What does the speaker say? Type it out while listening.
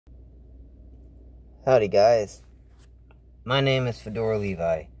Howdy guys, my name is Fedora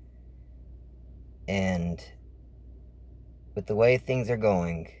Levi, and with the way things are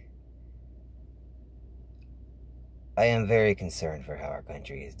going, I am very concerned for how our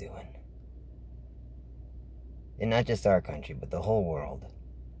country is doing. And not just our country, but the whole world.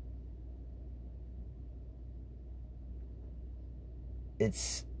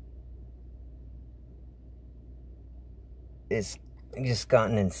 It's just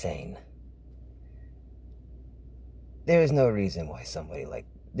gotten insane. There's no reason why someone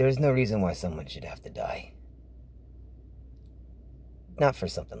should have to die. Not for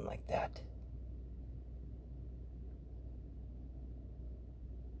something like that.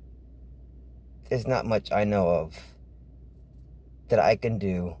 There's not much I know of that I can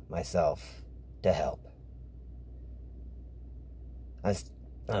do myself to help.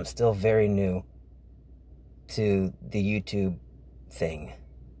 I'm still very new to the YouTube thing.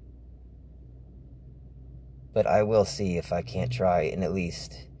 But I will see if I can't try and at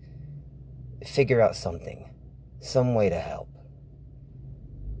least figure out something, some way to help.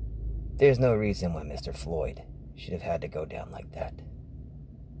 There's no reason why Mr. Floyd should have had to go down like that.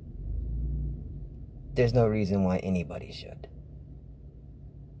 There's no reason why anybody should.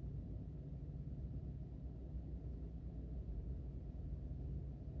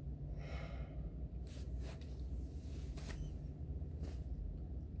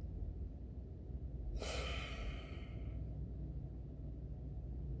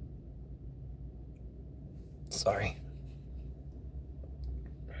 Sorry.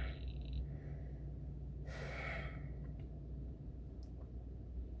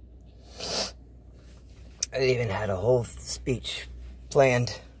 I even had a whole speech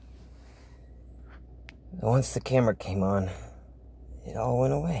planned. But once the camera came on, it all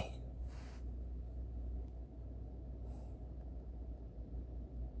went away.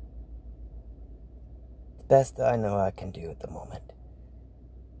 The best I know I can do at the moment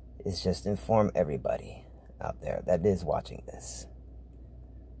is just inform everybody out there that is watching this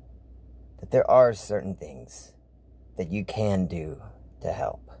that there are certain things that you can do to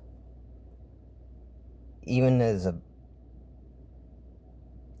help. Even as a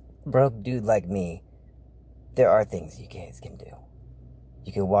broke dude like me, there are things you guys can do.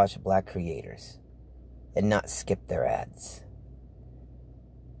 You can watch black creators and not skip their ads.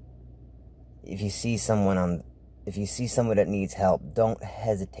 If you see someone that needs help, don't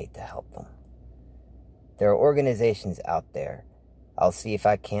hesitate to help them. There are organizations out there. I'll see if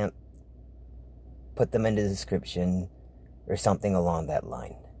I can't put them in the description or something along that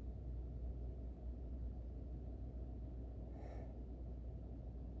line.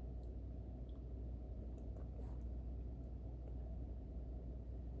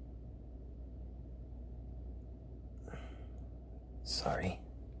 Sorry.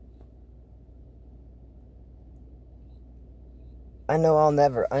 I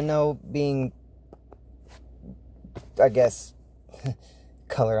know being, I guess,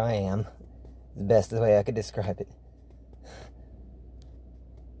 color I am, the best way I could describe it.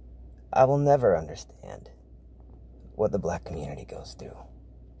 I will never understand what the black community goes through.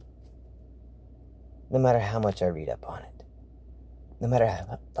 No matter how much I read up on it. No matter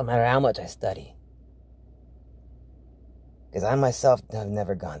how much I study. Because I myself have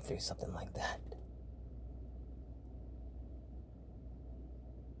never gone through something like that.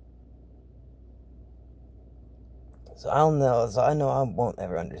 So I know I won't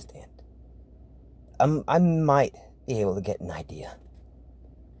ever understand. I might be able to get an idea.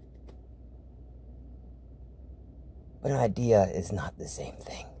 But an idea is not the same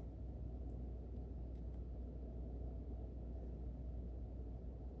thing.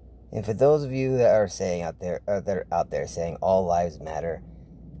 And for those of you that are out there saying all lives matter,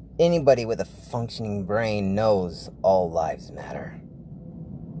 anybody with a functioning brain knows all lives matter.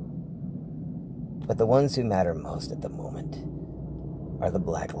 But the ones who matter most at the moment are the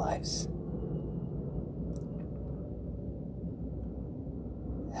black lives.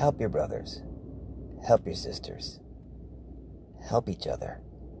 Help your brothers. Help your sisters. Help each other.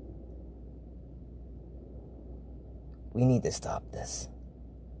 We need to stop this.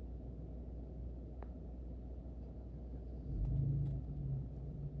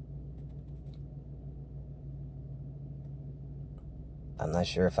 I'm not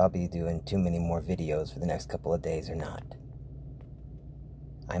sure if I'll be doing too many more videos for the next couple of days or not.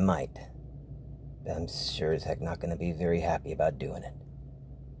 I might. But I'm sure as heck not going to be very happy about doing it.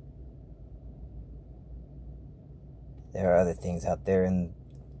 There are other things out there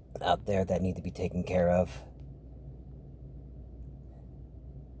that need to be taken care of.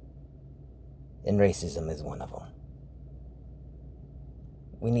 And racism is one of them.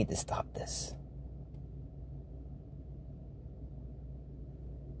 We need to stop this.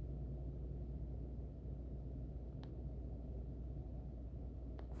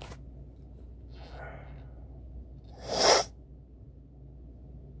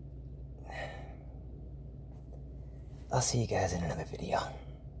 I'll see you guys in another video.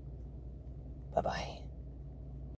 Bye-bye.